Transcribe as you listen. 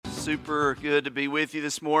Super good to be with you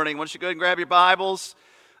this morning. Why don't you go ahead and grab your Bibles,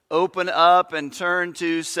 open up and turn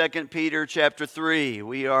to 2 Peter chapter 3.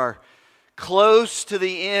 We are close to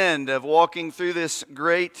the end of walking through this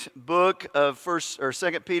great book of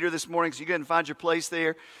 2 Peter this morning. So you go ahead and find your place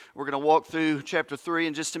there. We're going to walk through chapter 3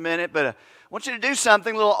 in just a minute. But I want you to do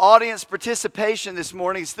something, a little audience participation this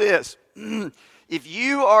morning is this. If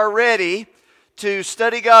you are ready to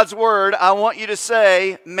study God's Word, I want you to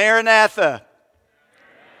say, Maranatha.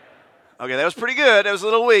 Okay, that was pretty good. That was a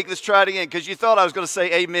little weak. Let's try it again, because you thought I was going to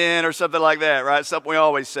say amen or something like that, right? Something we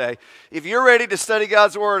always say. If you're ready to study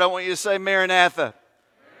God's Word, I want you to say Maranatha.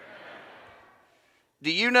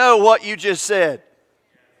 Do you know what you just said?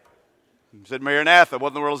 You said Maranatha. What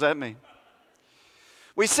in the world does that mean?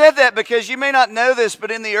 We said that because you may not know this,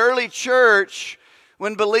 but in the early church,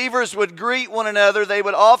 when believers would greet one another, they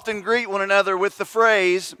would often greet one another with the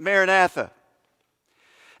phrase Maranatha.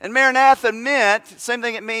 And Maranatha meant, same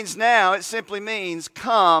thing it means now, it simply means,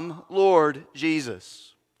 come, Lord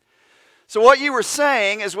Jesus. So what you were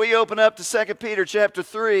saying as we open up to 2 Peter chapter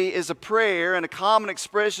 3 is a prayer and a common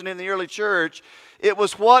expression in the early church. It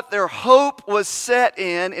was what their hope was set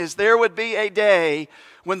in, is there would be a day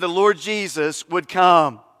when the Lord Jesus would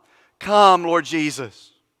come. Come, Lord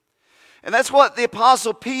Jesus. And that's what the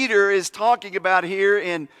Apostle Peter is talking about here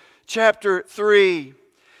in chapter 3.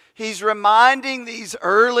 He's reminding these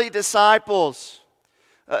early disciples,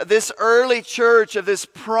 this early church, of this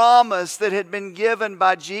promise that had been given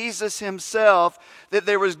by Jesus himself, that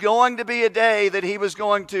there was going to be a day that he was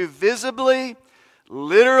going to visibly,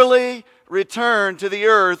 literally return to the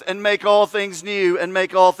earth and make all things new and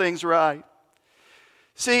make all things right.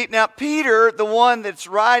 See, now Peter, the one that's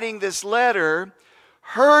writing this letter,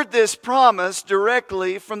 heard this promise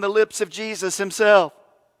directly from the lips of Jesus himself.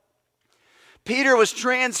 Peter was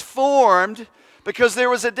transformed because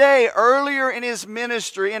there was a day earlier in his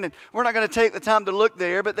ministry, and we're not going to take the time to look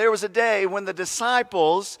there, but there was a day when the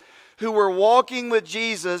disciples who were walking with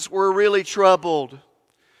Jesus were really troubled.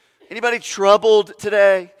 Anybody troubled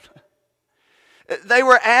today? They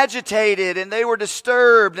were agitated and they were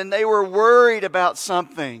disturbed and they were worried about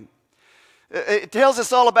something. It tells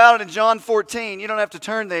us all about it in John 14. You don't have to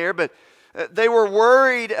turn there, but they were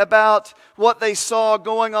worried about what they saw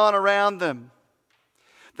going on around them.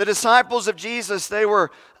 The disciples of Jesus, they were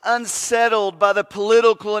unsettled by the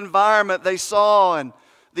political environment they saw and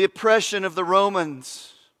the oppression of the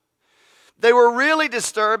Romans. They were really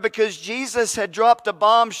disturbed because Jesus had dropped a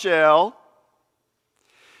bombshell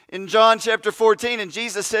in John chapter 14. And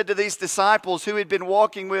Jesus said to these disciples who he'd been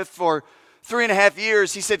walking with for 3.5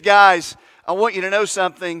 years, he said, guys, I want you to know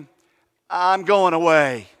something. I'm going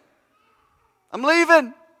away. I'm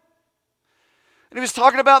leaving. And he was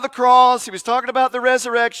talking about the cross. He was talking about the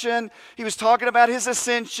resurrection. He was talking about his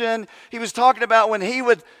ascension. He was talking about when he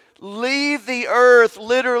would leave the earth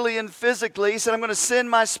literally and physically. He said, I'm going to send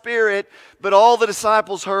my Spirit. But all the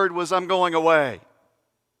disciples heard was, I'm going away.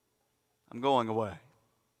 I'm going away.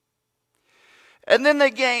 And then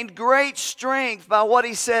they gained great strength by what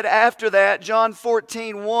he said after that, John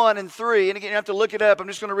 14, 1 and 3. And again, you have to look it up. I'm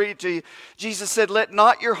just going to read it to you. Jesus said, let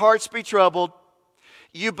not your hearts be troubled.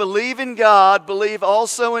 You believe in God, believe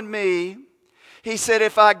also in me. He said,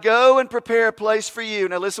 if I go and prepare a place for you.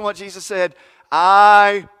 Now listen to what Jesus said.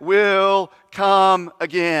 I will come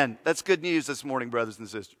again. That's good news this morning, brothers and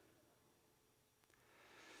sisters.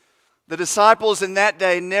 The disciples in that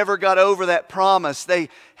day never got over that promise. They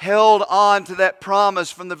held on to that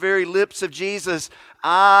promise from the very lips of Jesus.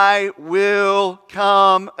 I will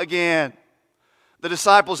come again. The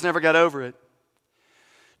disciples never got over it.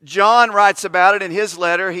 John writes about it in his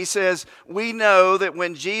letter. He says, we know that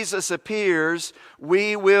when Jesus appears,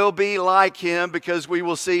 we will be like him because we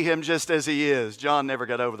will see him just as he is. John never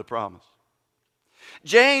got over the promise.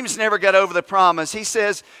 James never got over the promise. He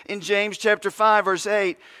says in James chapter 5, verse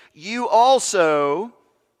 8, you also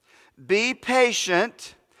be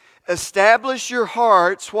patient, establish your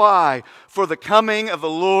hearts. Why? For the coming of the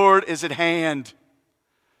Lord is at hand.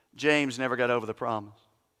 James never got over the promise.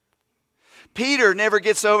 Peter never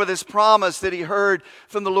gets over this promise that he heard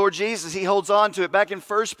from the Lord Jesus. He holds on to it. Back in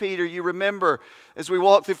 1 Peter, you remember, as we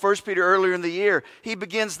walked through 1 Peter earlier in the year, he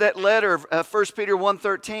begins that letter, 1 Peter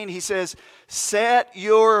 1:13. He says, set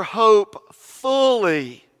your hope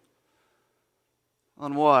fully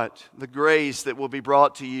on what? The grace that will be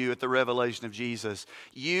brought to you at the revelation of Jesus.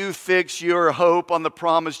 You fix your hope on the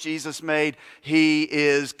promise Jesus made. He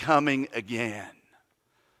is coming again.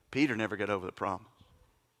 Peter never got over the promise.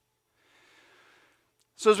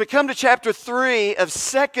 So as we come to chapter 3 of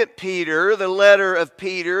 2 Peter, the letter of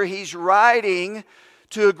Peter, he's writing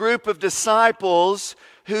to a group of disciples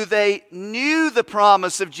who they knew the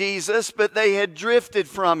promise of Jesus, but they had drifted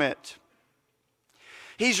from it.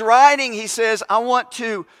 He's writing, he says, I want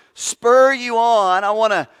to spur you on. I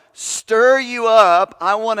want to stir you up.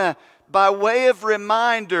 I want to, by way of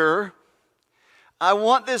reminder, I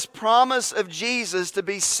want this promise of Jesus to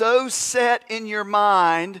be so set in your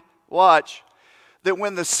mind, watch, that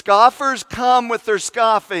when the scoffers come with their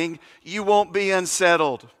scoffing, you won't be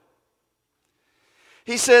unsettled.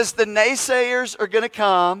 He says the naysayers are going to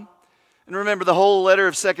come. And remember, the whole letter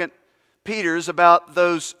of 2 Peter is about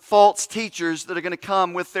those false teachers that are going to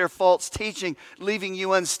come with their false teaching, leaving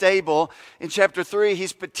you unstable. In chapter 3,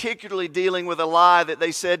 he's particularly dealing with a lie that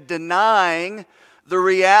they said, denying the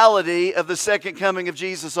reality of the second coming of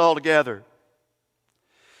Jesus altogether.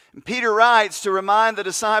 And Peter writes to remind the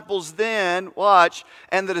disciples then, watch,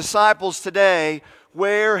 and the disciples today,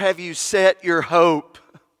 where have you set your hope?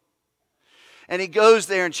 And he goes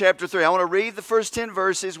there in chapter 3. I want to read the first 10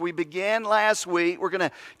 verses. We began last week. We're going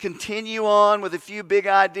to continue on with a few big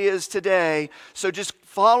ideas today. So just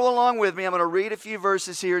follow along with me. I'm going to read a few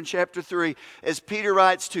verses here in chapter 3 as Peter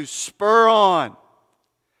writes to spur on,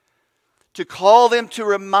 to call them to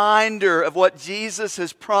reminder of what Jesus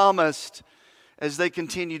has promised as they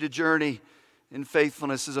continue to journey in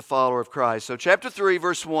faithfulness as a follower of Christ. So chapter 3,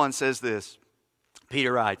 verse 1 says this.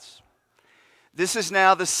 Peter writes, this is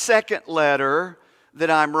now the second letter that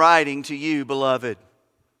I'm writing to you, beloved.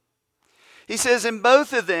 He says, in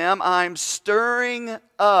both of them, I'm stirring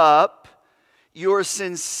up your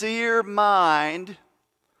sincere mind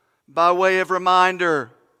by way of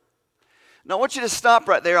reminder. Now, I want you to stop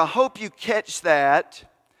right there. I hope you catch that.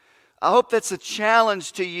 I hope that's a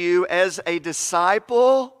challenge to you as a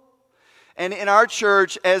disciple and in our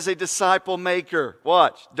church as a disciple maker.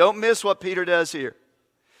 Watch. Don't miss what Peter does here.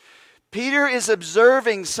 Peter is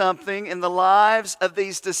observing something in the lives of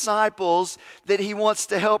these disciples that he wants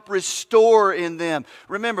to help restore in them.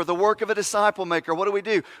 Remember, the work of a disciple maker, what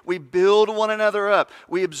do? We build one another up.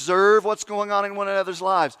 We observe what's going on in one another's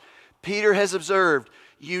lives. Peter has observed,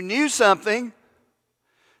 you knew something,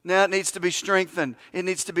 now it needs to be strengthened. It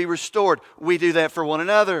needs to be restored. We do that for one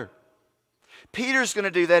another. Peter's going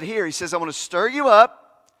to do that here. He says, I want to stir you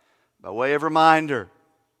up by way of reminder.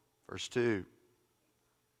 Verse 2.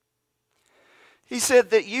 He said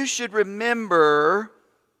that you should remember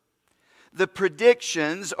the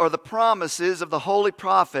predictions or the promises of the holy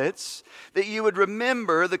prophets, that you would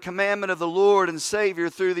remember the commandment of the Lord and Savior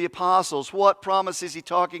through the apostles. What promise is he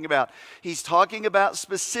talking about? He's talking about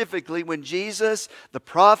specifically when Jesus, the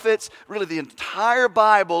prophets, really the entire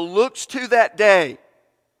Bible looks to that day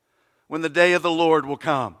when the day of the Lord will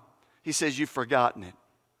come. He says, you've forgotten it.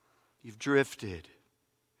 You've drifted.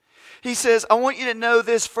 He says, I want you to know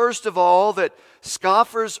this, first of all, that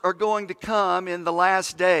scoffers are going to come in the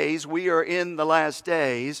last days. We are in the last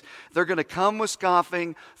days. They're going to come with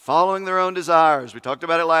scoffing, following their own desires. We talked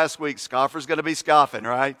about it last week. Scoffers going to be scoffing,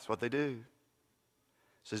 right? That's what they do. He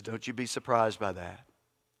says, don't you be surprised by that.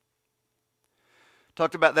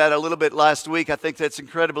 Talked about that a little bit last week. I think that's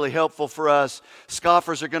incredibly helpful for us.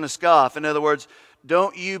 Scoffers are going to scoff. In other words,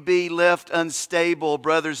 don't you be left unstable,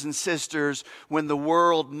 brothers and sisters, when the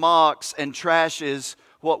world mocks and trashes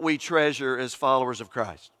what we treasure as followers of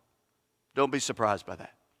Christ. Don't be surprised by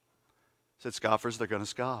that. Said scoffers, they're going to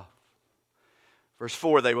scoff. Verse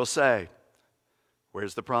 4, they will say,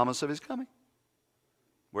 where's the promise of his coming?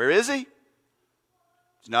 Where is he?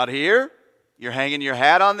 He's not here. You're hanging your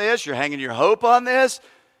hat on this. You're hanging your hope on this.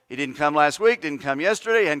 He didn't come last week, didn't come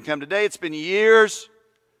yesterday, hadn't come today. It's been years.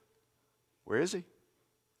 Where is he?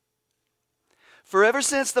 For ever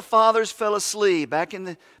since the fathers fell asleep, back in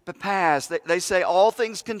the past, they say all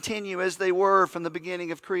things continue as they were from the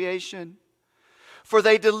beginning of creation. For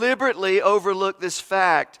they deliberately overlook this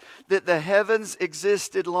fact that the heavens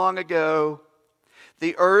existed long ago.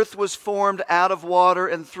 The earth was formed out of water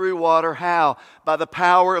and through water. How? By the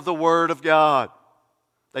power of the Word of God.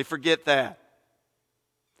 They forget that.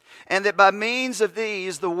 And that by means of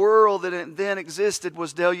these, the world that then existed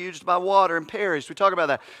was deluged by water and perished. We talk about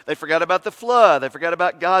that. They forgot about the flood. They forgot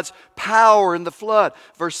about God's power in the flood.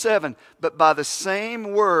 Verse 7, but by the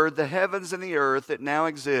same word, the heavens and the earth that now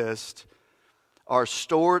exist are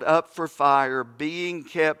stored up for fire, being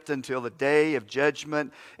kept until the day of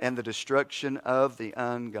judgment and the destruction of the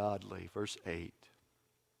ungodly. Verse 8.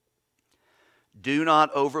 Do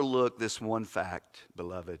not overlook this one fact,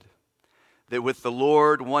 beloved, that with the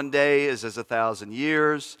Lord 1 day is as 1,000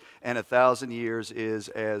 years, and 1,000 years is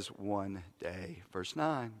as 1 day. Verse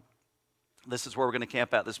 9. This is where we're going to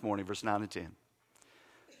camp out this morning, verse 9 and 10.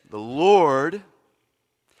 The Lord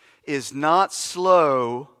is not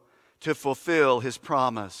slow to fulfill his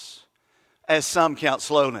promise, as some count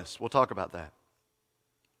slowness. We'll talk about that.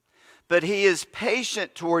 But he is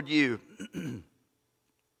patient toward you,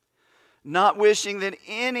 not wishing that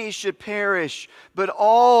any should perish, but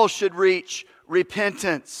all should reach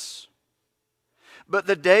repentance. But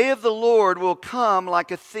the day of the Lord will come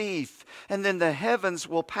like a thief, and then the heavens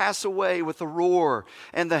will pass away with a roar,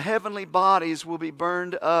 and the heavenly bodies will be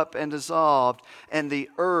burned up and dissolved, and the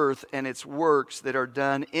earth and its works that are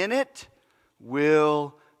done in it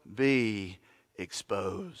will be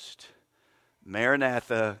exposed.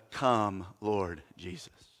 Maranatha, come, Lord Jesus.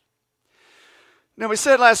 Now, we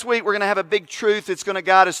said last week we're going to have a big truth that's going to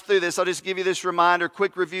guide us through this. I'll just give you this reminder,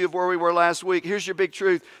 quick review of where we were last week. Here's your big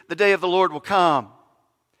truth. The day of the Lord will come.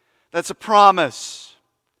 That's a promise.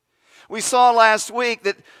 We saw last week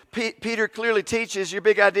that Peter clearly teaches, your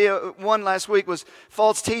big idea one last week was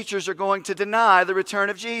false teachers are going to deny the return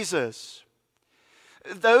of Jesus.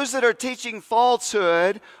 Those that are teaching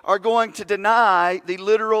falsehood are going to deny the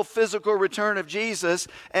literal physical return of Jesus.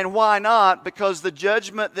 And why not? Because the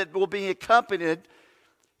judgment that will be accompanied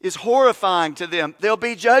is horrifying to them. There'll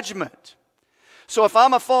be judgment. So if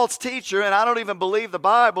I'm a false teacher and I don't even believe the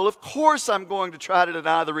Bible, of course I'm going to try to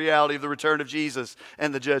deny the reality of the return of Jesus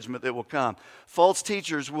and the judgment that will come. False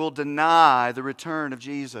teachers will deny the return of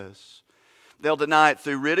Jesus. They'll deny it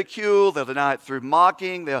through ridicule. They'll deny it through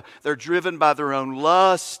mocking. They're driven by their own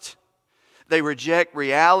lust. They reject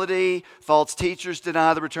reality. False teachers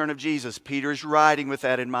deny the return of Jesus. Peter is writing with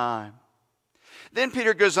that in mind. Then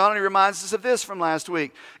Peter goes on and he reminds us of this from last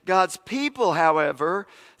week. God's people, however,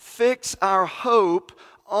 fix our hope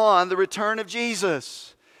on the return of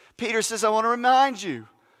Jesus. Peter says, I want to remind you.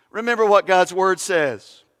 Remember what God's word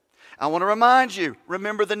says. I want to remind you,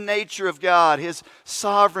 remember the nature of God, His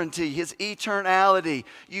sovereignty, His eternality.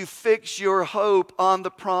 You fix your hope on the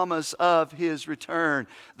promise of His return.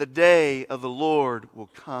 The day of the Lord will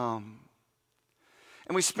come.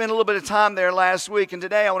 And we spent a little bit of time there last week, and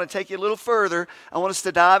today I want to take you a little further. I want us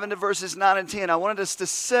to dive into verses 9 and 10. I wanted us to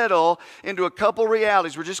settle into a couple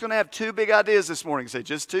realities. We're just going to have two big ideas this morning. Say,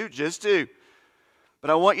 just two, just two. But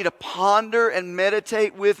I want you to ponder and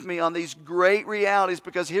meditate with me on these great realities,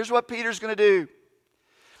 because here's what Peter's going to do.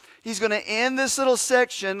 He's going to end this little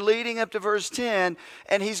section leading up to verse 10,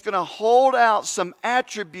 and he's going to hold out some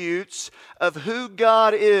attributes of who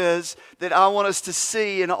God is that I want us to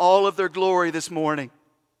see in all of their glory this morning.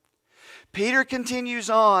 Peter continues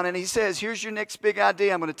on, and he says, here's your next big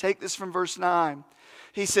idea. I'm going to take this from verse 9.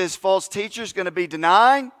 He says, false teachers going to be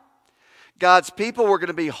denying. God's people were going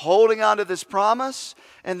to be holding on to this promise.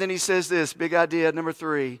 And then he says this, big idea number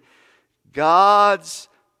 3. God's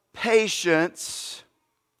patience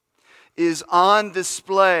is on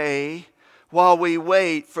display while we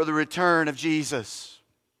wait for the return of Jesus.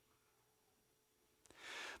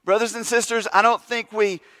 Brothers and sisters, I don't think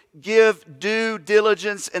we give due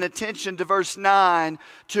diligence and attention to verse 9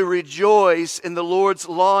 to rejoice in the Lord's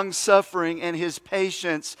long suffering and His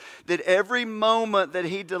patience, that every moment that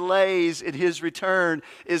He delays in His return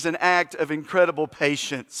is an act of incredible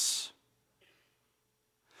patience.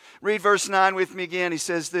 Read verse 9 with me again. He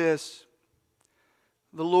says this,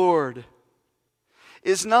 the Lord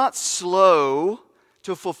is not slow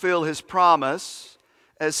to fulfill His promise,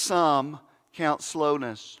 as some count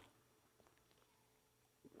slowness.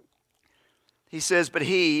 He says, but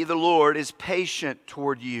He, the Lord, is patient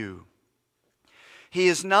toward you. He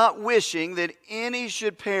is not wishing that any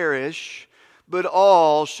should perish, but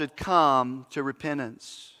all should come to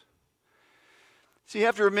repentance. So you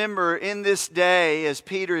have to remember, in this day, as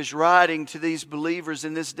Peter is writing to these believers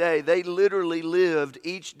in this day, they literally lived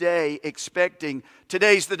each day expecting,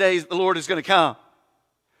 today's the day the Lord is going to come.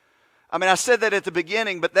 I mean, I said that at the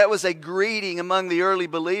beginning, but that was a greeting among the early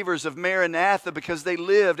believers of Maranatha, because they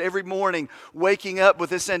lived every morning waking up with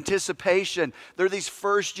this anticipation. They're these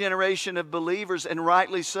first generation of believers, and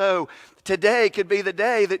rightly so. Today could be the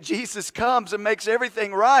day that Jesus comes and makes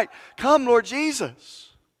everything right. Come, Lord Jesus.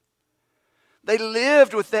 They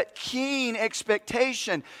lived with that keen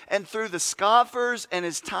expectation, and through the scoffers, and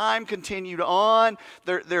as time continued on,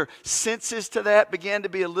 their senses to that began to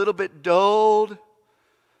be a little bit dulled.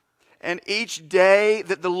 And each day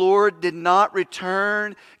that the Lord did not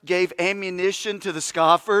return gave ammunition to the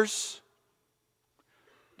scoffers.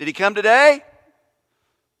 Did He come today?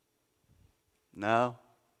 No,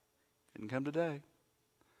 didn't come today.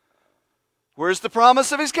 Where's the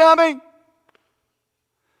promise of His coming?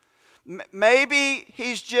 Maybe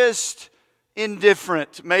He's just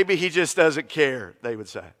indifferent. Maybe He just doesn't care, they would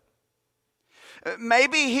say.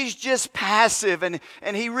 Maybe he's just passive and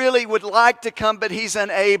he really would like to come, but he's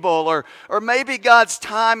unable. Or maybe God's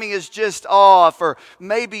timing is just off. Or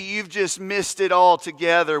maybe you've just missed it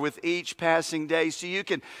altogether with each passing day. So you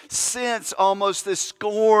can sense almost the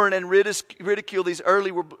scorn and ridicule these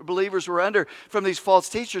early believers were under from these false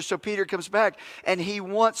teachers. So Peter comes back and he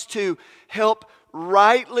wants to help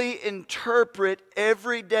rightly interpret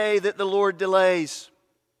every day that the Lord delays.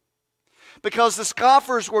 Because the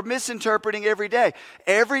scoffers were misinterpreting every day.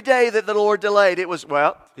 Every day that the Lord delayed, it was,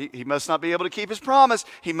 well, he must not be able to keep his promise.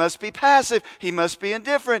 He must be passive. He must be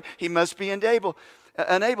indifferent. He must be unable.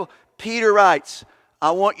 Peter writes,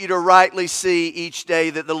 I want you to rightly see each day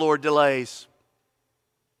that the Lord delays.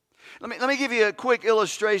 Let me give you a quick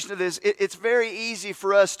illustration of this. It's very easy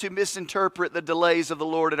for us to misinterpret the delays of the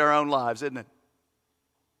Lord in our own lives, isn't it?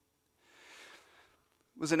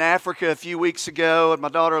 Was in Africa a few weeks ago, and my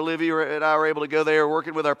daughter Olivia and I were able to go there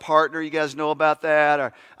working with our partner. You guys know about that,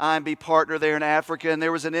 our IMB partner there in Africa. And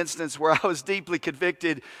there was an instance where I was deeply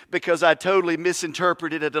convicted because I totally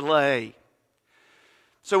misinterpreted a delay.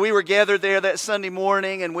 So we were gathered there that Sunday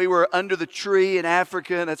morning, and we were under the tree in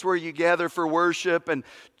Africa, and that's where you gather for worship. And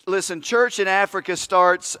listen, church in Africa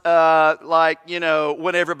starts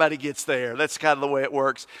when everybody gets there. That's kind of the way it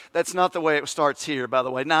works. That's not the way it starts here, by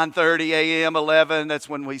the way. 9:30 a.m., 11, that's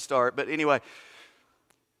when we start. But anyway,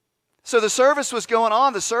 so the service was going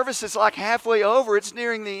on. The service is like halfway over. It's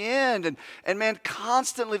nearing the end. And man,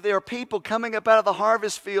 constantly there are people coming up out of the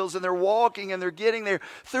harvest fields, and they're walking, and they're getting there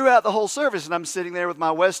throughout the whole service. And I'm sitting there with my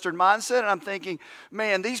Western mindset, and I'm thinking,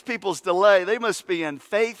 man, these people's delay, they must be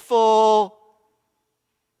unfaithful.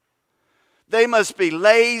 They must be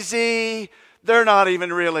lazy. They're not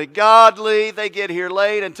even really godly. They get here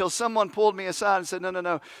late until someone pulled me aside and said,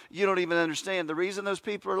 no, you don't even understand. The reason those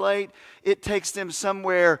people are late, it takes them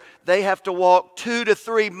somewhere. They have to walk 2 to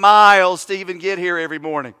 3 miles to even get here every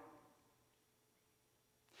morning.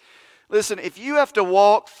 Listen, if you have to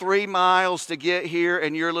walk 3 miles to get here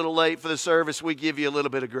and you're a little late for the service, we give you a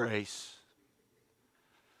little bit of grace.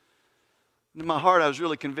 In my heart, I was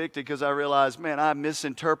really convicted because I realized, man, I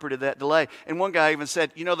misinterpreted that delay. And one guy even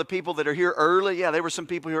said, the people that are here early, yeah, there were some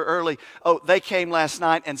people here early. Oh, they came last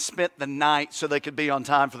night and spent the night so they could be on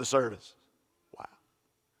time for the service. Wow.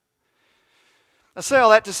 I say all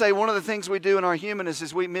that to say one of the things we do in our humanness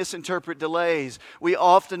is we misinterpret delays. We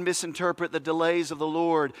often misinterpret the delays of the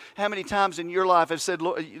Lord. How many times in your life have said,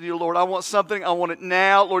 Lord, I want something, I want it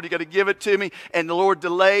now. Lord, you got to give it to me. And the Lord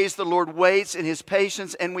delays, the Lord waits in His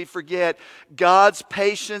patience, and we forget God's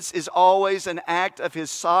patience is always an act of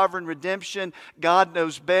His sovereign redemption. God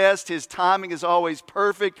knows best. His timing is always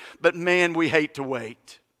perfect, but man, we hate to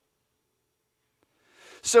wait.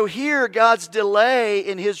 So here, God's delay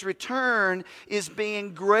in His return is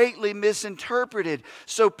being greatly misinterpreted.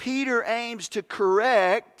 So Peter aims to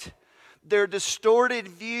correct their distorted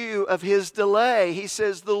view of His delay. He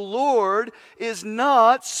says, the Lord is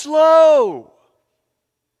not slow.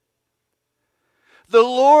 The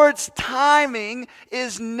Lord's timing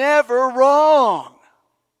is never wrong.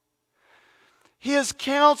 His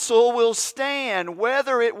counsel will stand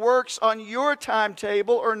whether it works on your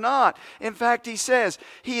timetable or not. In fact, he says,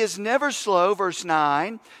 He is never slow, verse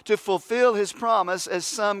 9, to fulfill His promise, as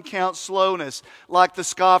some count slowness, like the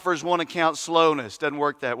scoffers want to count slowness. Doesn't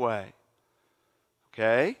work that way.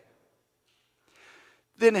 Okay?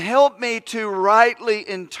 Then help me to rightly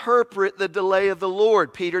interpret the delay of the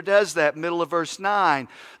Lord. Peter does that, middle of verse 9.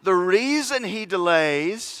 The reason He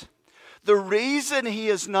delays, the reason He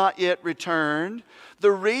has not yet returned,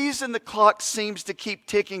 the reason the clock seems to keep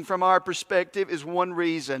ticking from our perspective is one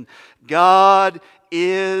reason. God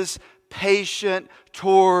is patient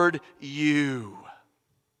toward you.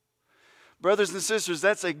 Brothers and sisters,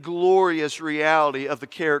 that's a glorious reality of the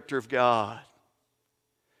character of God.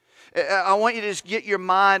 I want you to just get your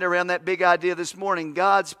mind around that big idea this morning.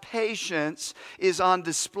 God's patience is on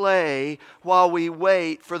display while we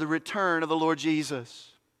wait for the return of the Lord Jesus.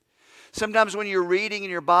 Sometimes when you're reading in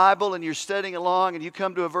your Bible and you're studying along and you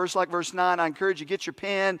come to a verse like verse 9, I encourage you, get your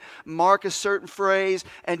pen, mark a certain phrase,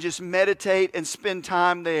 and just meditate and spend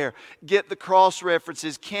time there. Get the cross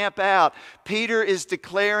references, camp out. Peter is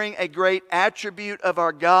declaring a great attribute of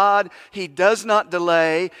our God. He does not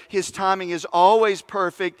delay. His timing is always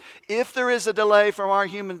perfect. If there is a delay from our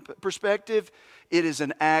human perspective, it is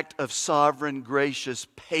an act of sovereign, gracious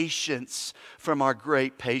patience from our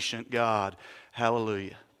great patient God.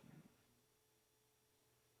 Hallelujah.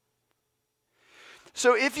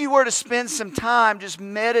 So if you were to spend some time just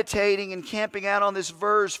meditating and camping out on this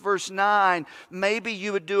verse, verse 9, maybe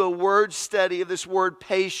you would do a word study of this word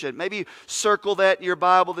patient. Maybe you circle that in your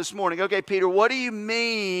Bible this morning. Okay, Peter, what do you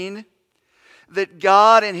mean that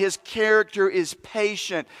God and His character is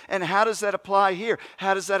patient. And how does that apply here?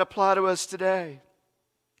 How does that apply to us today?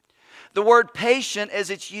 The word patient, as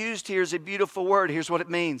it's used here, is a beautiful word. Here's what it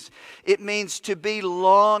means. It means to be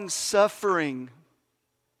long-suffering.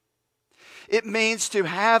 It means to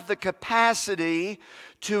have the capacity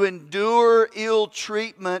to endure ill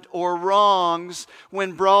treatment or wrongs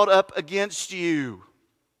when brought up against you.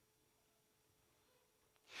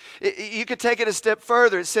 You could take it a step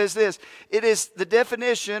further. It says this. It is the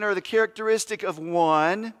definition or the characteristic of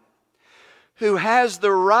one who has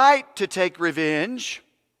the right to take revenge,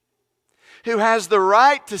 who has the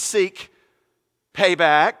right to seek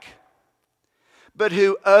payback, but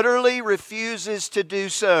who utterly refuses to do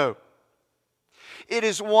so. It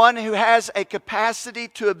is one who has a capacity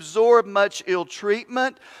to absorb much ill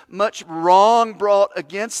treatment, much wrong brought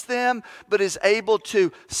against them, but is able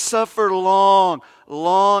to suffer long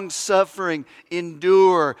suffering,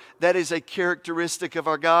 endure. That is a characteristic of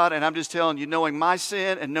our God. And I'm just telling you, knowing my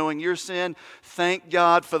sin and knowing your sin, thank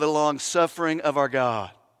God for the long suffering of our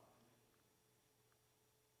God.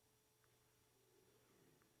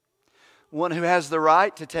 One who has the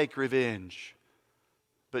right to take revenge,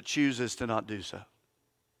 but chooses to not do so.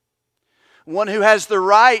 One who has the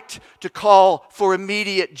right to call for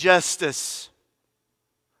immediate justice,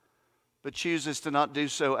 but chooses to not do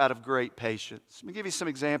so out of great patience. Let me give you some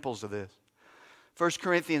examples of this. 1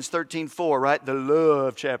 Corinthians 13:4, right? The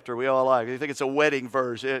love chapter we all like. You think it's a wedding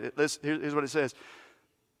verse. Here's what it says.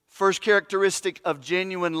 First characteristic of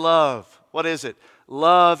genuine love. What is it?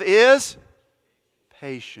 Love is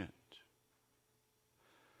patient.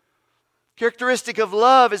 Characteristic of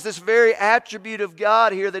love is this very attribute of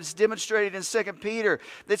God here that's demonstrated in 2 Peter.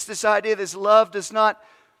 That's this idea that love does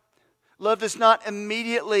not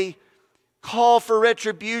immediately call for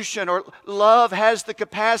retribution, or love has the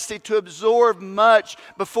capacity to absorb much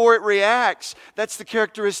before it reacts. That's the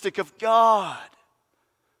characteristic of God.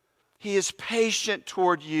 He is patient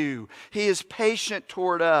toward you. He is patient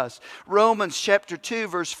toward us. Romans chapter 2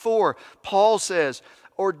 verse 4, Paul says,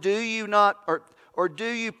 Or do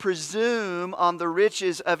you presume on the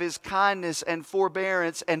riches of His kindness and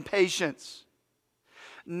forbearance and patience,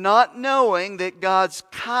 not knowing that God's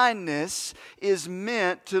kindness is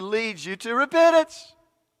meant to lead you to repentance?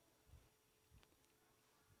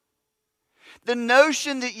 The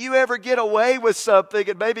notion that you ever get away with something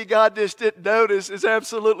and maybe God just didn't notice is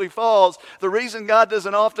absolutely false. The reason God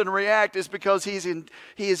doesn't often react is because He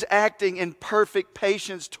is acting in perfect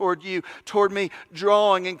patience toward you, toward me,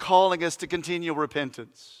 drawing and calling us to continual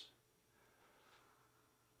repentance.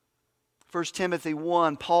 1 Timothy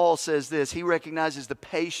 1, Paul says this. He recognizes the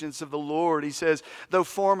patience of the Lord. He says, though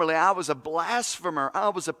formerly I was a blasphemer, I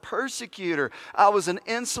was a persecutor, I was an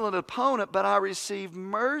insolent opponent, but I received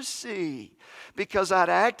mercy because I'd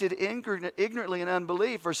acted ignorantly in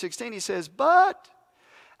unbelief. Verse 16, he says, but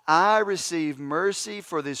I received mercy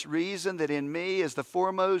for this reason, that in me as the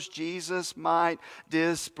foremost Jesus might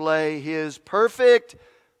display His perfect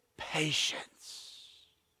patience.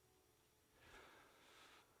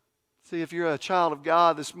 See, if you're a child of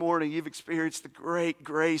God this morning, you've experienced the great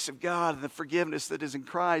grace of God and the forgiveness that is in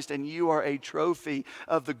Christ, and you are a trophy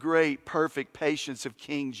of the great, perfect patience of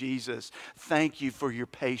King Jesus. Thank you for your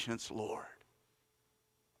patience, Lord.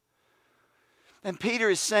 And Peter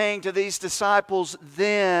is saying to these disciples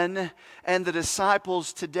then and the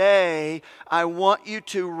disciples today, I want you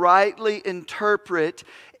to rightly interpret.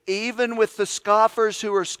 Even with the scoffers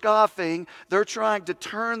who are scoffing, they're trying to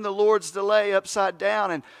turn the Lord's delay upside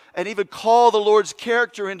down and even call the Lord's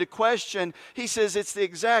character into question. He says it's the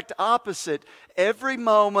exact opposite. Every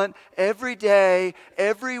moment, every day,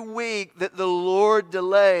 every week that the Lord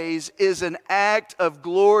delays is an act of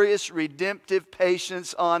glorious redemptive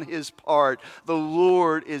patience on His part. The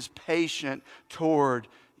Lord is patient toward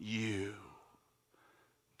you.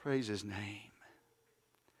 Praise His name.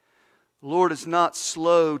 The Lord is not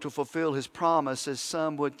slow to fulfill His promise, as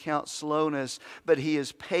some would count slowness, but He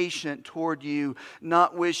is patient toward you,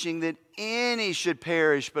 not wishing that any should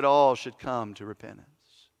perish, but all should come to repentance.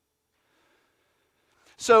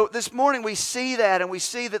 So this morning we see that, and we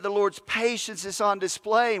see that the Lord's patience is on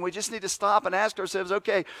display, and we just need to stop and ask ourselves,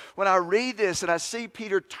 okay, when I read this and I see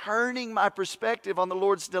Peter turning my perspective on the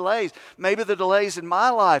Lord's delays, maybe the delays in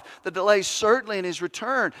my life, the delays certainly in His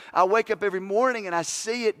return. I wake up every morning and I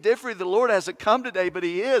see it differently. The Lord hasn't come today, but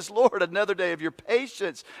He is. Lord, another day of your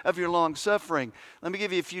patience, of your long suffering. Let me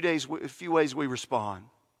give you a few ways we respond.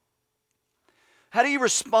 How do you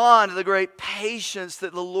respond to the great patience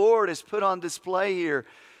that the Lord has put on display here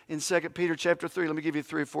in 2 Peter chapter 3? Let me give you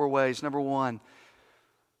 3 or 4 ways. Number one,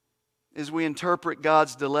 is we interpret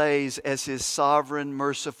God's delays as His sovereign,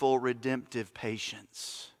 merciful, redemptive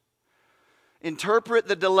patience. Interpret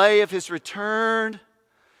the delay of His return.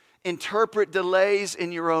 Interpret delays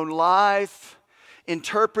in your own life.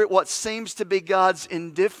 Interpret what seems to be God's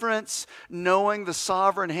indifference, knowing the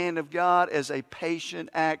sovereign hand of God as a patient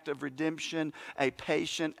act of redemption, a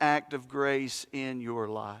patient act of grace in your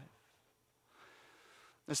life.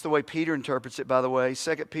 That's the way Peter interprets it, by the way.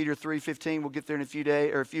 2 Peter 3:15, we'll get there in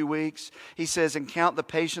a few weeks. He says, "And count the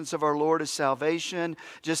patience of our Lord as salvation,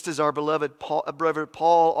 just as our beloved brother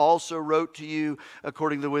Paul also wrote to you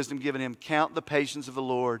according to the wisdom given him." Count the patience of the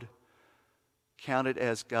Lord. Count it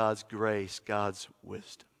as God's grace, God's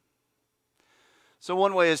wisdom. So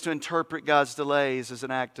one way is to interpret God's delays as an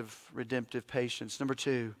act of redemptive patience. Number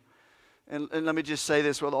two, and let me just say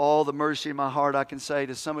this with all the mercy in my heart I can say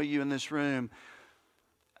to some of you in this room,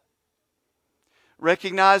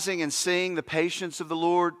 recognizing and seeing the patience of the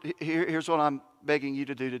Lord, here's what I'm begging you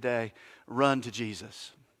to do today. Run to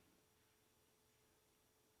Jesus.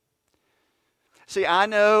 See, I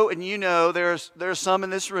know and you know there are some in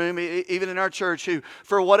this room, even in our church, who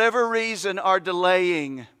for whatever reason are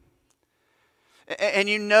delaying. And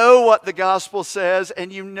you know what the gospel says,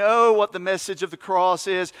 and you know what the message of the cross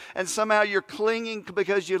is, and somehow you're clinging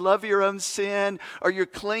because you love your own sin, or you're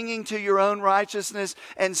clinging to your own righteousness,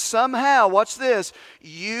 and somehow, watch this,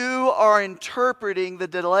 you are interpreting the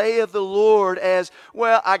delay of the Lord as,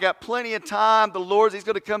 well, I got plenty of time, He's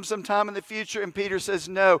going to come sometime in the future, and Peter says,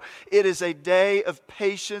 no, it is a day of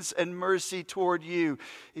patience and mercy toward you.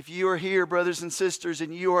 If you are here, brothers and sisters,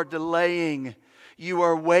 and you are delaying, you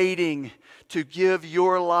are waiting to give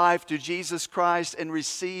your life to Jesus Christ and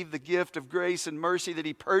receive the gift of grace and mercy that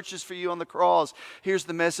He purchased for you on the cross. Here's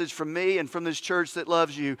the message from me and from this church that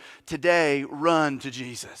loves you. Today, run to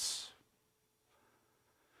Jesus.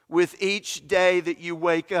 With each day that you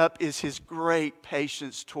wake up is His great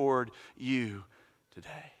patience toward you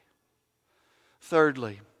today.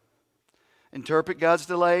 Thirdly, interpret God's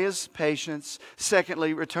delay as patience.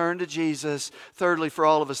 Secondly, return to Jesus. Thirdly, for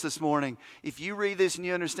all of us this morning, if you read this and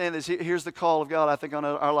you understand this, here's the call of God, I think, on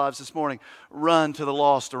our lives this morning. Run to the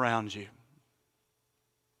lost around you.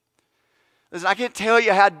 Listen, I can't tell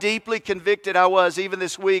you how deeply convicted I was even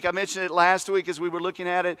this week. I mentioned it last week as we were looking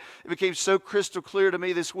at it. It became so crystal clear to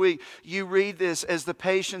me this week. You read this as the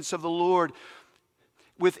patience of the Lord.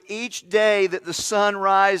 With each day that the sun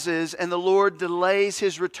rises and the Lord delays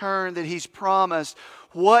His return that He's promised,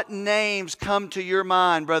 what names come to your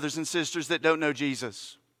mind, brothers and sisters, that don't know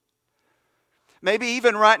Jesus? Maybe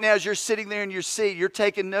even right now as you're sitting there in your seat, you're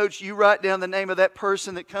taking notes, you write down the name of that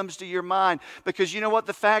person that comes to your mind. Because you know what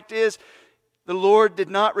the fact is? The Lord did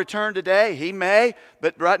not return today. He may,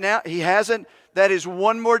 but right now He hasn't. That is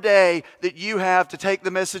one more day that you have to take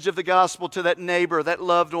the message of the gospel to that neighbor, that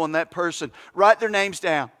loved one, that person. Write their names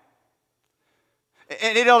down.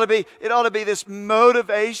 And it ought to be this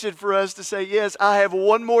motivation for us to say, yes, I have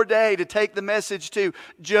one more day to take the message to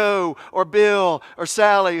Joe or Bill or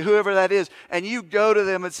Sally, whoever that is. And you go to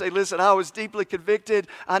them and say, listen, I was deeply convicted.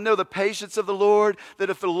 I know the patience of the Lord, that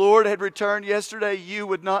if the Lord had returned yesterday, you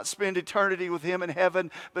would not spend eternity with Him in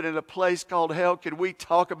heaven, but in a place called hell. Could we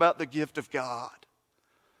talk about the gift of God?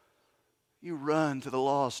 You run to the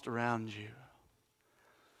lost around you.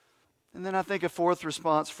 And then I think a fourth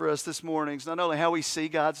response for us this morning is not only how we see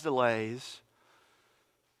God's delays,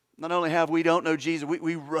 not only how we don't know Jesus,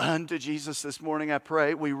 we run to Jesus this morning, I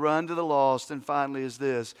pray. We run to the lost. And finally is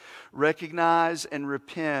this: recognize and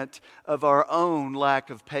repent of our own lack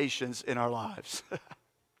of patience in our lives.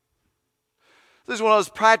 This is one of those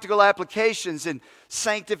practical applications in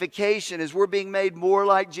sanctification. As we're being made more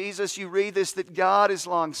like Jesus, you read this, that God is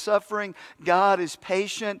long-suffering, God is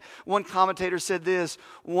patient. One commentator said this: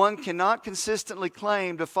 one cannot consistently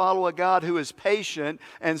claim to follow a God who is patient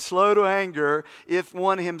and slow to anger if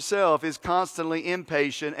one himself is constantly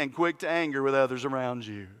impatient and quick to anger with others around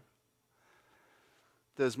you.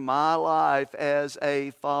 Does my life as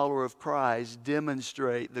a follower of Christ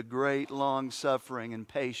demonstrate the great long-suffering and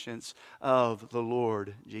patience of the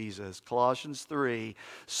Lord Jesus? Colossians 3,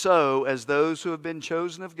 so as those who have been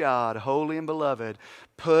chosen of God, holy and beloved,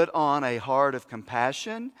 put on a heart of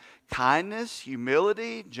compassion, kindness,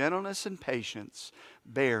 humility, gentleness, and patience,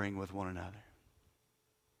 bearing with one another.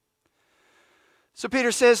 So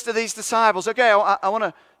Peter says to these disciples, okay, I want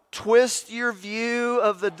to twist your view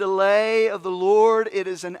of the delay of the Lord. It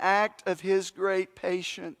is an act of His great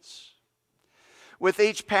patience. With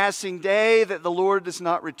each passing day that the Lord does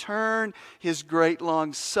not return, His great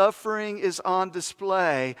long suffering is on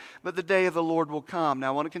display, but the day of the Lord will come. Now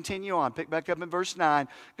I want to continue on. Pick back up in verse 9. I'm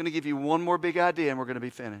going to give you one more big idea and we're going to be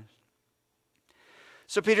finished.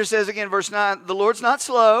 So Peter says again, verse 9, the Lord's not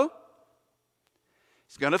slow.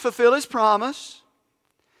 He's going to fulfill His promise.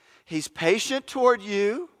 He's patient toward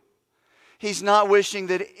you. He's not wishing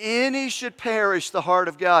that any should perish, the heart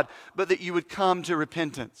of God, but that you would come to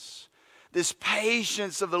repentance. This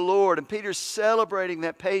patience of the Lord. And Peter's celebrating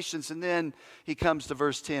that patience. And then he comes to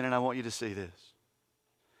verse 10, and I want you to see this.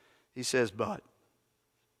 He says, but.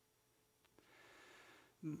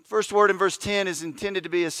 First word in verse 10 is intended to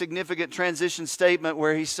be a significant transition statement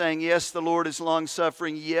where he's saying, yes, the Lord is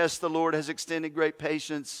long-suffering. Yes, the Lord has extended great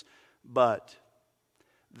patience. But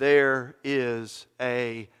there is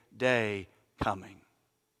a day coming.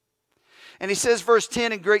 And he says, verse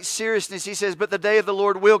 10 in great seriousness, he says, but the day of the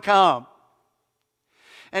Lord will come.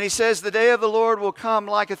 And he says, the day of the Lord will come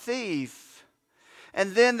like a thief.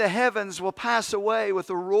 And then the heavens will pass away with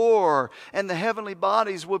a roar, and the heavenly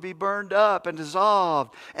bodies will be burned up and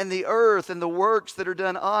dissolved, and the earth and the works that are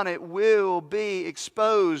done on it will be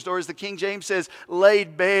exposed. Or as the King James says,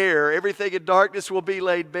 laid bare. Everything in darkness will be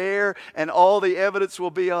laid bare, and all the evidence will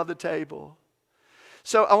be on the table.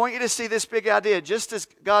 So I want you to see this big idea. Just as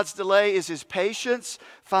God's delay is His patience,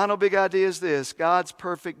 final big idea is this: God's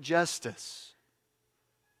perfect justice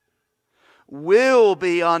will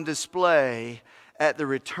be on display at the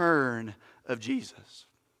return of Jesus.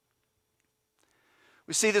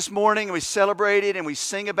 We see this morning and we celebrate it and we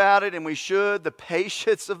sing about it, and we should, the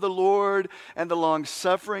patience of the Lord and the long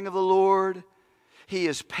suffering of the Lord. He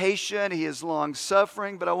is patient, He is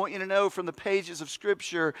long-suffering, but I want you to know from the pages of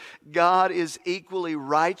Scripture, God is equally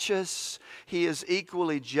righteous, He is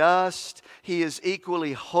equally just, He is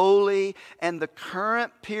equally holy, and the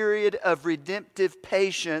current period of redemptive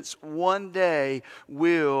patience one day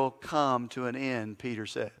will come to an end, Peter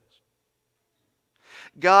says.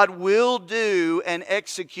 God will do and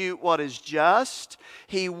execute what is just.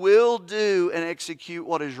 He will do and execute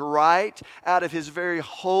what is right out of His very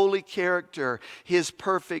holy character. His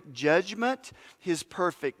perfect judgment, His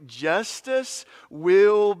perfect justice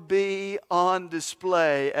will be on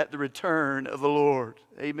display at the return of the Lord.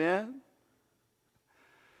 Amen?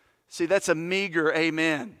 See, that's a meager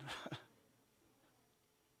amen.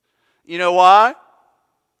 You know why?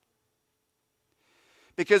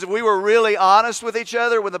 Because if we were really honest with each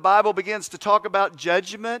other, when the Bible begins to talk about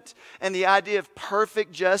judgment and the idea of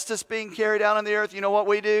perfect justice being carried out on the earth, you know what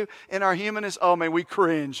we do in our humanness? Oh man, we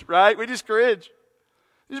cringe, right? We just cringe.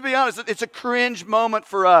 Just be honest, it's a cringe moment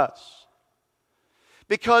for us.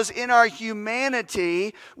 Because in our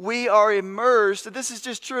humanity, we are immersed, and this is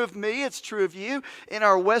just true of me, it's true of you, in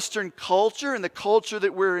our Western culture, in the culture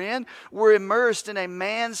that we're in, we're immersed in a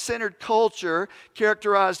man-centered culture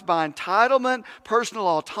characterized by entitlement, personal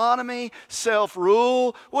autonomy,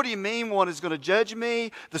 self-rule. What do you mean one is going to judge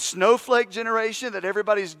me? The snowflake generation, that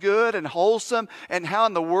everybody's good and wholesome, and how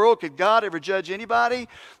in the world could God ever judge anybody?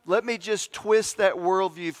 Let me just twist that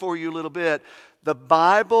worldview for you a little bit. The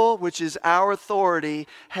Bible, which is our authority,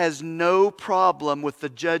 has no problem with the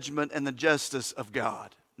judgment and the justice of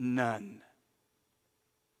God. None.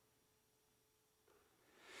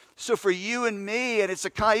 So for you and me, and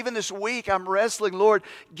even this week, I'm wrestling, Lord,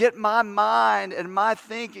 get my mind and my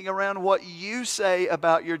thinking around what you say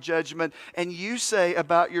about your judgment and you say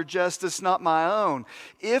about your justice, not my own.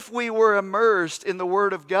 If we were immersed in the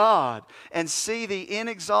Word of God and see the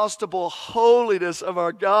inexhaustible holiness of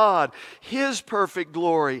our God, His perfect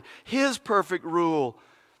glory, His perfect rule,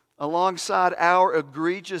 alongside our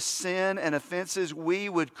egregious sin and offenses, we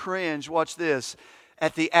would cringe, watch this,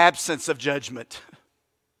 at the absence of judgment.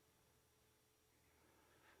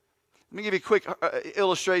 Let me give you a quick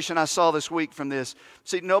illustration I saw this week from this.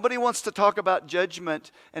 See, nobody wants to talk about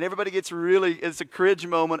judgment, and everybody gets it's a cringe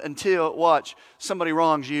moment until, watch, somebody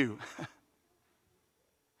wrongs you.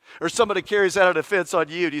 Or somebody carries out an offense on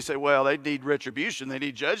you. Do you say, well, they need retribution, they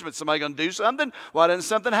need judgment, somebody going to do something? Why doesn't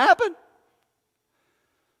something happen?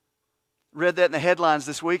 Read that in the headlines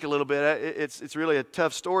this week a little bit. It's really a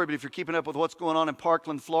tough story, but if you're keeping up with what's going on in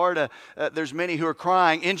Parkland, Florida, there's many who are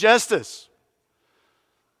crying injustice.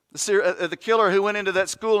 The killer who went into that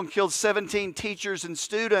school and killed 17 teachers and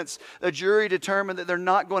students, a jury determined that they're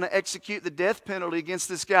not going to execute the death penalty against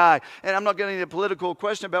this guy. And I'm not getting into a political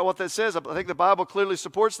question about what that says. I think the Bible clearly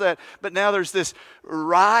supports that. But now there's this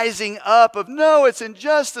rising up of, no, it's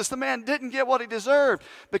injustice. The man didn't get what he deserved.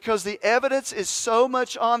 Because the evidence is so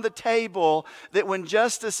much on the table that when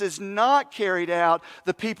justice is not carried out,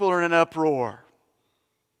 the people are in an uproar.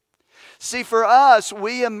 See, for us,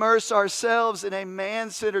 we immerse ourselves in a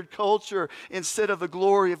man-centered culture instead of the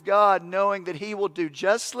glory of God, knowing that He will do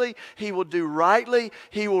justly, He will do rightly,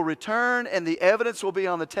 He will return, and the evidence will be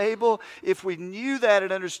on the table. If we knew that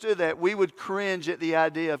and understood that, we would cringe at the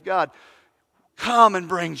idea of God. come and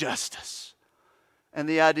bring justice. And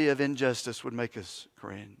the idea of injustice would make us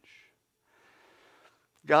cringe.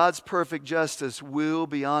 God's perfect justice will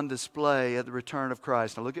be on display at the return of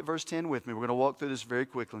Christ. Now look at verse 10 with me. We're going to walk through this very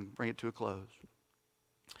quickly and bring it to a close.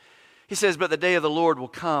 He says, but the day of the Lord will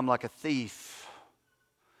come like a thief.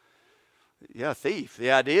 Yeah, a thief.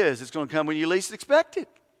 The idea is it's going to come when you least expect it.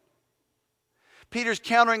 Peter's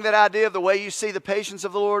countering that idea of the way you see the patience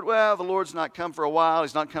of the Lord. Well, the Lord's not come for a while.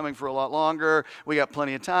 He's not coming for a lot longer. We got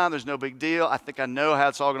plenty of time. There's no big deal. I think I know how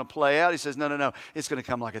it's all going to play out. He says, no. It's going to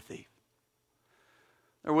come like a thief.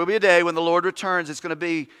 There will be a day when the Lord returns. It's going to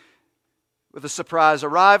be with a surprise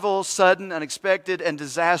arrival, sudden, unexpected, and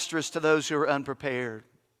disastrous to those who are unprepared.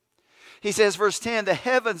 He says, verse 10, the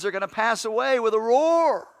heavens are going to pass away with a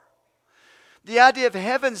roar. The idea of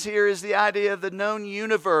heavens here is the idea of the known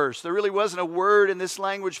universe. There really wasn't a word in this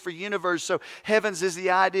language for universe, so heavens is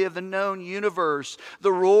the idea of the known universe.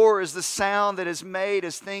 The roar is the sound that is made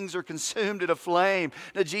as things are consumed in a flame.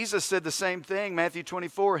 Now, Jesus said the same thing, Matthew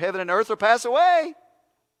 24, heaven and earth will pass away.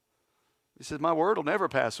 He says, my word will never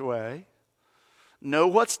pass away. Know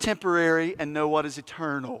what's temporary and know what is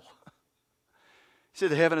eternal. He said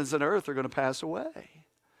the heavens and earth are going to pass away.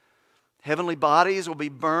 Heavenly bodies will be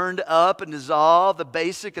burned up and dissolved. The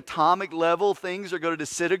basic atomic level things are going to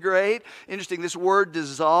disintegrate. Interesting, this word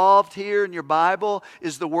dissolved here in your Bible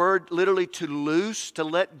is the word literally to loose, to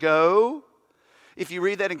let go. If you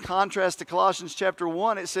read that in contrast to Colossians chapter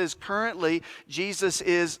 1, it says currently Jesus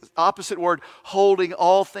is, opposite word, holding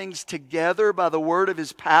all things together by the word of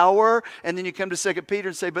his power. And then you come to 2 Peter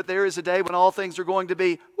and say, but there is a day when all things are going to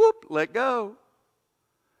be, let go.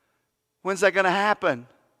 When's that going to happen?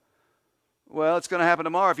 Well, it's going to happen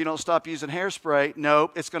tomorrow if you don't stop using hairspray.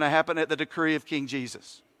 Nope, it's going to happen at the decree of King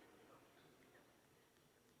Jesus.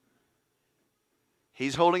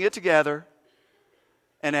 He's holding it together.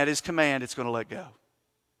 And at his command, it's going to let go.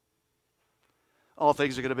 All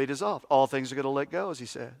things are going to be dissolved. All things are going to let go, as he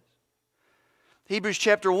says. Hebrews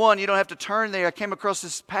chapter 1, you don't have to turn there. I came across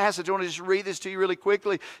this passage. I want to just read this to you really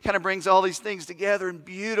quickly. Kind of brings all these things together in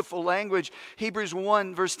beautiful language. Hebrews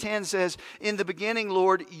 1 verse 10 says, in the beginning,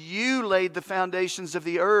 Lord, you laid the foundations of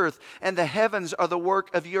the earth, and the heavens are the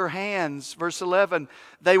work of your hands. Verse 11,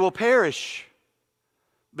 they will perish,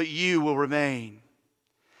 but you will remain.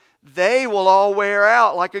 They will all wear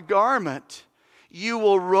out like a garment. You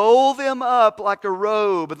will roll them up like a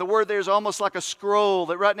robe. And the word there is almost like a scroll.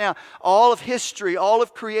 That right now, all of history, all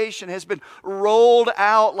of creation has been rolled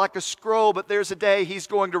out like a scroll. But there's a day he's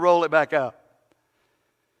going to roll it back up.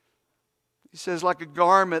 He says like a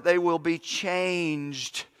garment, they will be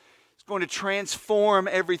changed. It's going to transform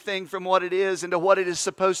everything from what it is into what it is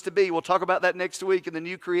supposed to be. We'll talk about that next week in the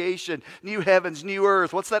new creation, new heavens, new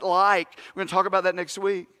earth. What's that like? We're going to talk about that next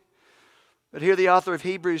week. But here the author of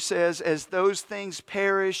Hebrews says, as those things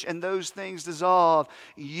perish and those things dissolve,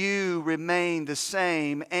 you remain the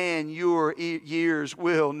same and your years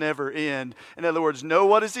will never end. In other words, know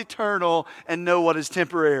what is eternal and know what is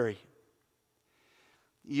temporary.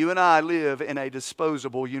 You and I live in a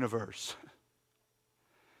disposable universe.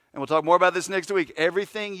 And we'll talk more about this next week.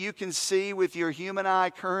 Everything you can see with your human eye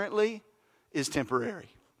currently is temporary.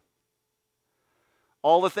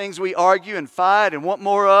 All the things we argue and fight and want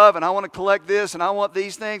more of, and I want to collect this and I want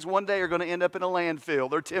these things, one day are going to end up in a landfill.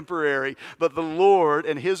 They're temporary, but the Lord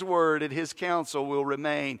and his word and his counsel will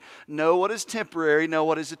remain. Know what is temporary, know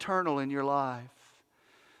what is eternal in your life.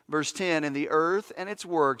 Verse 10, in the earth and its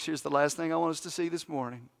works, here's the last thing I want us to see this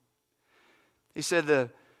morning. He said the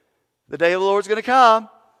day of the Lord's going to come.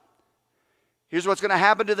 Here's what's going to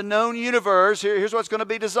happen to the known universe. Here's what's going to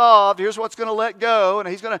be dissolved. Here's what's going to let go. And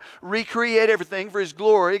he's going to recreate everything for his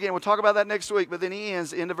glory. Again, we'll talk about that next week. But then he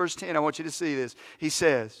ends, end of verse 10. I want you to see this. He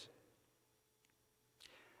says,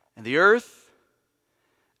 and the earth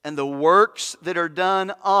and the works that are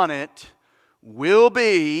done on it will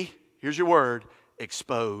be, here's your word,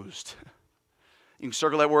 exposed. You can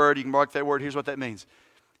circle that word. You can mark that word. Here's what that means.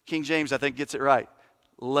 King James, I think, gets it right.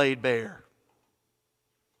 Laid bare.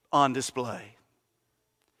 On display.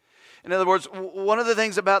 In other words, one of the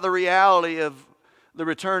things about the reality of the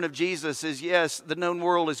return of Jesus is, yes, the known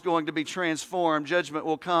world is going to be transformed. Judgment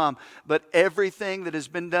will come. But everything that has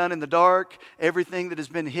been done in the dark, everything that has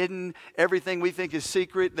been hidden, everything we think is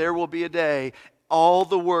secret, there will be a day. All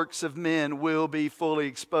the works of men will be fully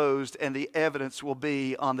exposed and the evidence will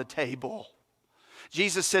be on the table.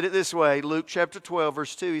 Jesus said it this way, Luke chapter 12,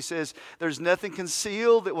 verse 2. He says, there's nothing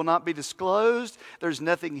concealed that will not be disclosed. There's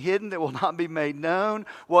nothing hidden that will not be made known.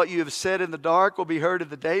 What you have said in the dark will be heard in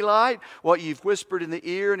the daylight. What you've whispered in the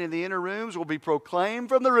ear and in the inner rooms will be proclaimed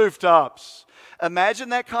from the rooftops. Imagine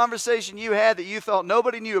that conversation you had that you thought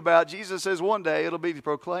nobody knew about. Jesus says one day it'll be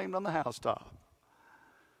proclaimed on the housetop.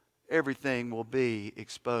 Everything will be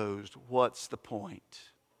exposed. What's the point?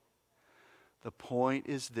 The point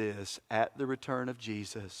is this: at the return of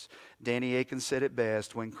Jesus, Danny Aiken said it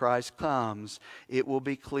best, when Christ comes, it will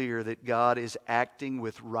be clear that God is acting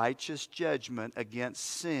with righteous judgment against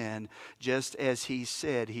sin, just as He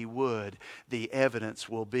said He would. The evidence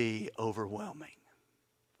will be overwhelming.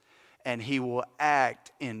 And He will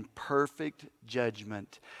act in perfect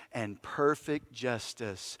judgment and perfect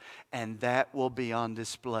justice, and that will be on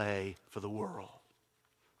display for the world.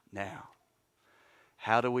 Now,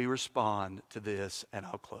 how do we respond to this? And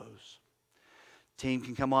I'll close. Team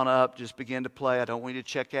can come on up. Just begin to play. I don't want you to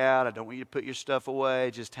check out. I don't want you to put your stuff away.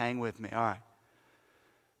 Just hang with me. All right.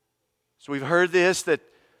 So we've heard this, that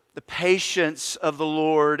the patience of the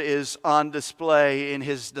Lord is on display in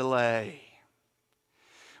His delay.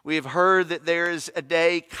 We have heard that there is a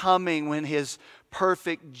day coming when His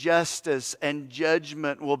perfect justice and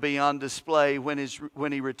judgment will be on display when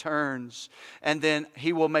He returns. And then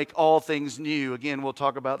He will make all things new. Again, we'll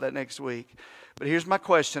talk about that next week. But here's my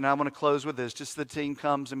question. I'm going to close with this. Just the team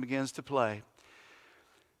comes and begins to play.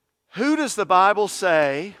 Who does the Bible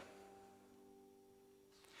say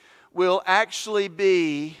will actually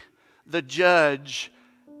be the judge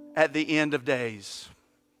at the end of days?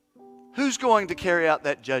 Who's going to carry out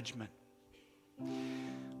that judgment?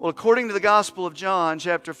 Well, according to the Gospel of John,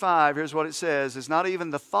 chapter 5, here's what it says. It's not even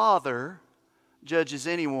the Father judges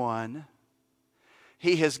anyone.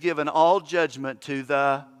 He has given all judgment to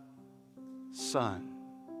the Son.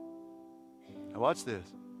 Now watch this.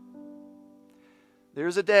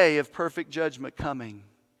 There's a day of perfect judgment coming.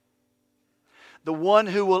 The one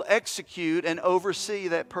who will execute and oversee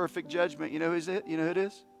that perfect judgment, you know who's it? You know who it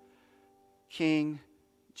is? King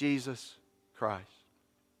Jesus Christ.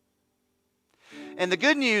 And the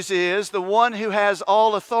good news is the one who has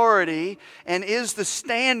all authority and is the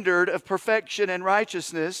standard of perfection and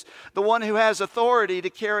righteousness, the one who has authority to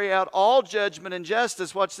carry out all judgment and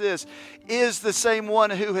justice, watch this, is the same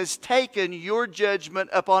one who has taken your judgment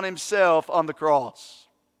upon Himself on the cross.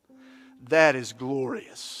 That is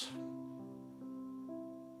glorious.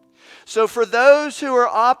 So for those who are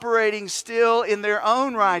operating still in their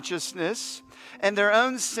own righteousness and their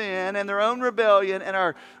own sin and their own rebellion and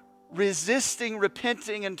are resisting,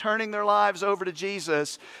 repenting, and turning their lives over to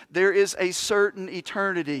Jesus, there is a certain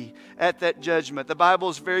eternity at that judgment. The Bible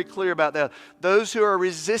is very clear about that. Those who are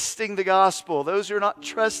resisting the gospel, those who are not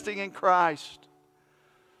trusting in Christ,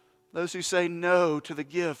 those who say no to the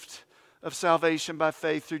gift of salvation by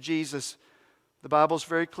faith through Jesus, the Bible is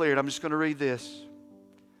very clear. And I'm just going to read this.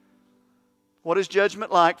 What is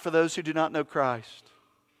judgment like for those who do not know Christ?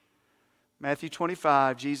 Matthew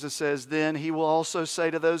 25, Jesus says, then He will also say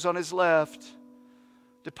to those on His left,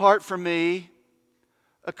 depart from me,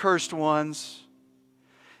 accursed ones,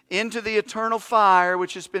 into the eternal fire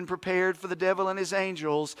which has been prepared for the devil and his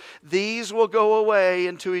angels. These will go away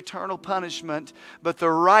into eternal punishment, but the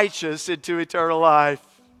righteous into eternal life.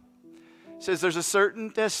 It says there's a certain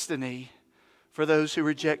destiny for those who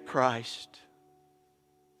reject Christ.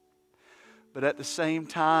 But at the same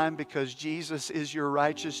time, because Jesus is your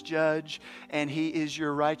righteous judge and He is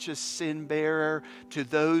your righteous sin bearer, to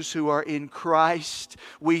those who are in Christ,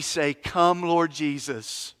 we say, come, Lord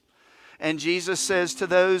Jesus. And Jesus says to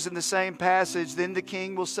those in the same passage, then the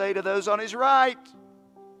King will say to those on His right,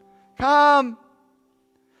 come,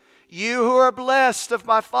 you who are blessed of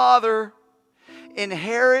my Father,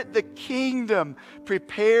 inherit the kingdom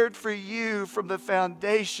prepared for you from the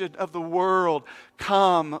foundation of the world.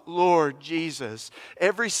 Come, Lord Jesus.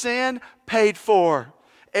 Every sin paid for.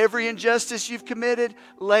 Every injustice you've committed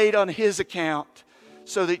laid on His account,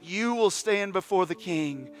 so that you will stand before the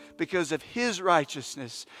King because of His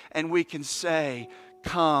righteousness. And we can say,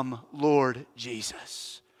 come, Lord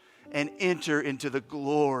Jesus, and enter into the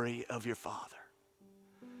glory of your Father.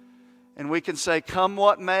 And we can say, come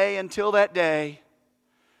what may until that day.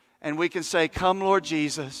 And we can say, come, Lord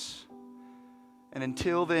Jesus. And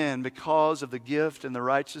until then, because of the gift and the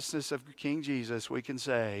righteousness of King Jesus, we can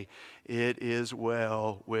say, it is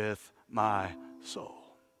well with my soul.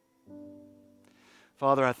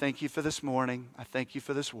 Father, I thank You for this morning. I thank You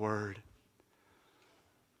for this word.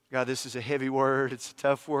 God, this is a heavy word. It's a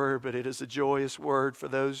tough word, but it is a joyous word for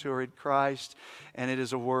those who are in Christ. And it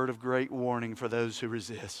is a word of great warning for those who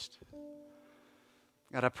resist.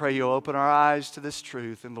 God, I pray you'll open our eyes to this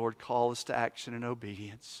truth, and Lord, call us to action and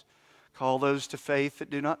obedience. Call those to faith that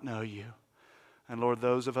do not know you. And Lord,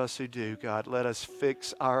 those of us who do, God, let us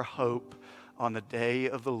fix our hope on the day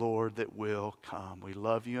of the Lord that will come. We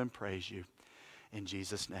love you and praise you. In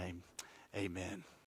Jesus' name, amen.